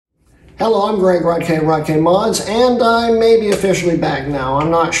Hello, I'm Greg, Hrutkay Mods, and I may be officially back now. I'm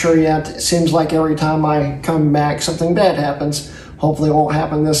not sure yet. It seems like every time I come back, something bad happens. Hopefully it won't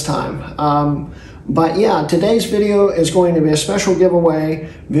happen this time. But yeah, today's video is going to be a special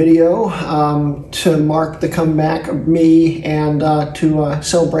giveaway video to mark the comeback of me and to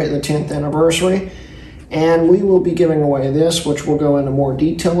celebrate the 10th anniversary. And we will be giving away this, which we'll go into more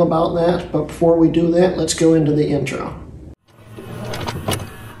detail about that. But before we do that, let's go into the intro.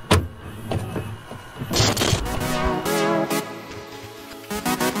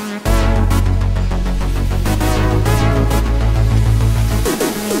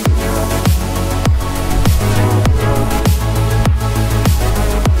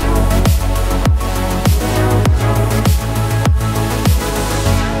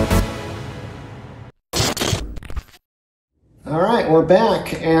 Alright, we're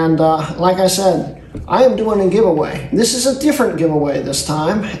back, and like I said, I am doing a giveaway. This is a different giveaway this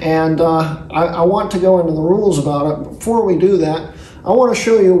time, and I want to go into the rules about it. Before we do that, I want to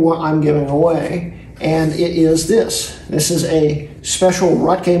show you what I'm giving away, and it is this. This is a special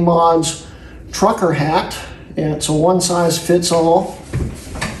Hrutkay Mods trucker hat. It's a one-size-fits-all.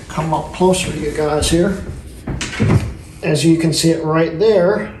 Come up closer to you guys here. As you can see it right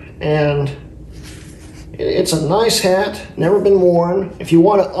there, and it's a nice hat, never been worn. If you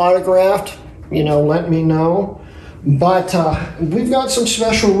want it autographed, you know, let me know. But we've got some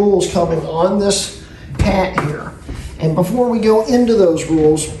special rules coming on this hat here. And before we go into those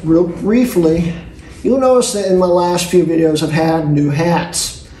rules, real briefly, you'll notice that in my last few videos I've had new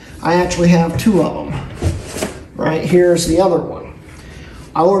hats. I actually have two of them. Right here's the other one.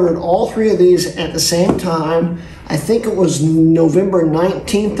 I ordered all three of these at the same time. I think it was November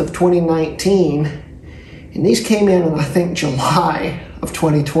 19th of 2019. And these came in I think, July of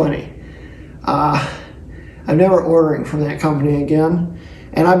 2020. I'm never ordering from that company again.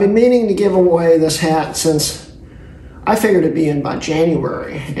 And I've been meaning to give away this hat since I figured it'd be in by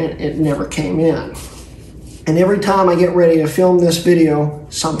January, and it never came in. And every time I get ready to film this video,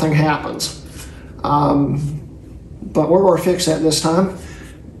 something happens. But we're going to fix that this time.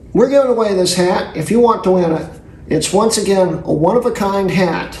 We're giving away this hat. If you want to win it, it's once again a one-of-a-kind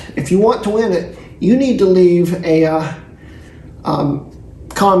hat. If you want to win it, you need to leave a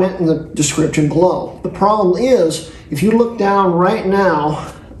comment in the description below. The problem is, if you look down right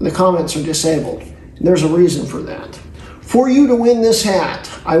now, the comments are disabled. There's a reason for that. For you to win this hat,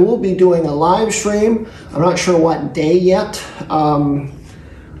 I will be doing a live stream. I'm not sure what day yet. I'm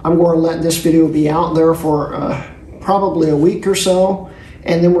going to let this video be out there for probably a week or so,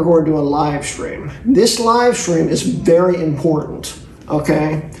 and then we're going to do a live stream. This live stream is very important,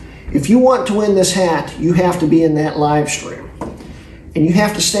 okay? If you want to win this hat, you have to be in that live stream. And you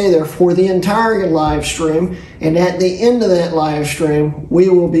have to stay there for the entire live stream. And at the end of that live stream, we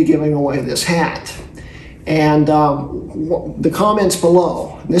will be giving away this hat. And the comments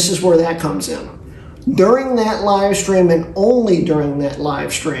below, this is where that comes in. During that live stream, and only during that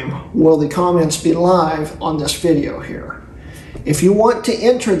live stream, will the comments be live on this video here. If you want to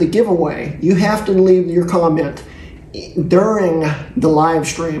enter the giveaway, you have to leave your comment during the live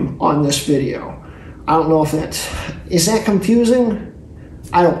stream on this video. I don't know if is that confusing?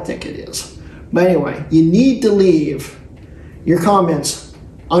 I don't think it is. But anyway, you need to leave your comments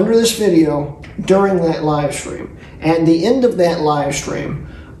under this video during that live stream. At the end of that live stream,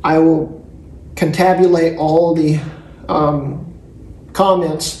 I will contabulate all the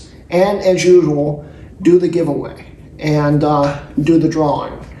comments and, as usual, do the giveaway and do the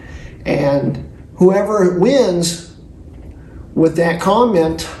drawing. And whoever wins with that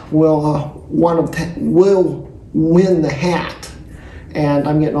comment will win the hat. And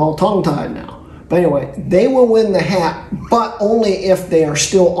I'm getting all tongue-tied now. But anyway, they will win the hat, but only if they are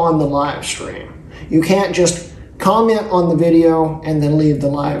still on the live stream. You can't just comment on the video and then leave the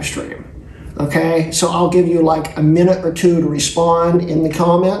live stream. Okay, so I'll give you like a minute or two to respond in the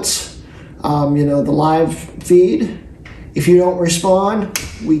comments, you know, the live feed. If you don't respond,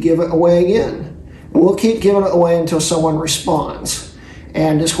 we give it away again. And we'll keep giving it away until someone responds.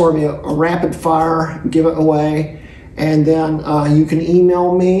 And it's going to be a rapid fire give it away. And then you can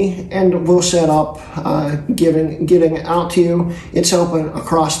email me and we'll set up getting it out to you. It's open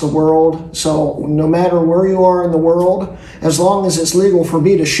across the world. So no matter where you are in the world, as long as it's legal for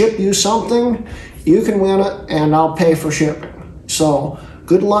me to ship you something, you can win it and I'll pay for shipping. So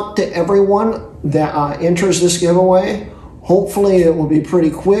good luck to everyone that enters this giveaway. Hopefully it will be pretty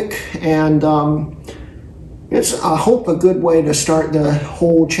quick, and it's, I hope, a good way to start the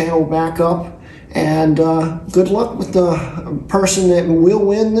whole channel back up. And good luck with the person that will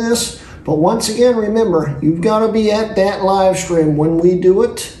win this. But once again, remember, you've got to be at that live stream when we do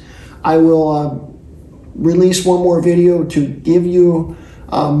it. I will release one more video to give you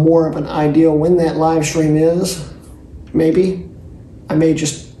more of an idea when that live stream is. Maybe. I may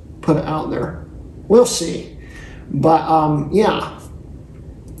just put it out there. We'll see. But yeah.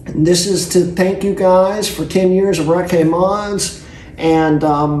 And this is to thank you guys for 10 years of Hrutkay Mods. And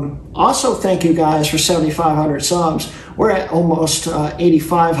also thank you guys for 7,500 subs. We're at almost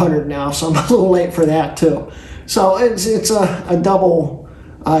 8,500 now, so I'm a little late for that too. So it's a double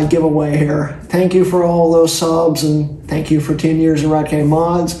giveaway here. Thank you for all those subs, and thank you for 10 years of Hrutkay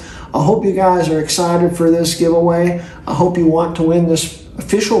Mods. I hope you guys are excited for this giveaway. I hope you want to win this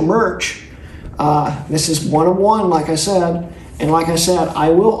official merch. This is one of one, like I said. And like I said, I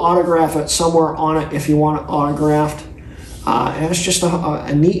will autograph it somewhere on it if you want it autographed. And it's just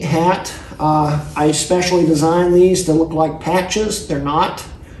a neat hat. I specially designed these to look like patches. They're not.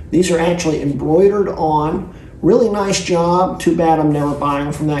 These are actually embroidered on. Really nice job. Too bad I'm never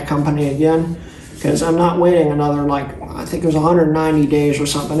buying from that company again, because I'm not waiting another, like, I think it was 190 days or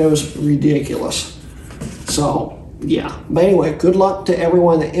something. It was ridiculous. So yeah, but anyway, good luck to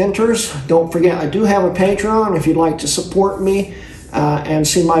everyone that enters. Don't forget, I do have a Patreon if you'd like to support me and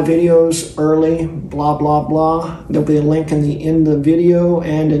see my videos early, blah, blah, blah. There'll be a link in the video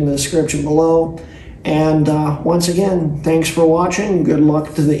and in the description below. And once again, thanks for watching. Good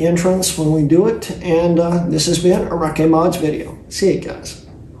luck to the entrants when we do it. And this has been a Hrutkay Mods video. See you guys.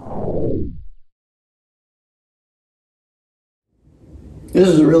 This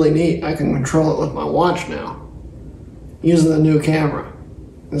is really neat. I can control it with my watch now, using the new camera.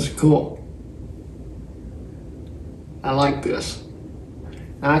 This is cool. I like this.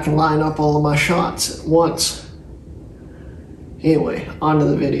 Now I can line up all of my shots at once. Anyway, on to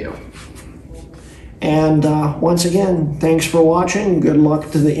the video. And once again, thanks for watching. Good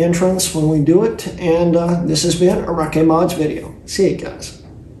luck to the entrants when we do it. And this has been a Hrutkay Mods video. See you guys.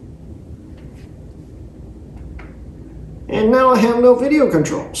 And now I have no video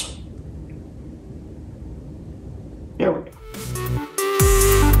controls. There we go.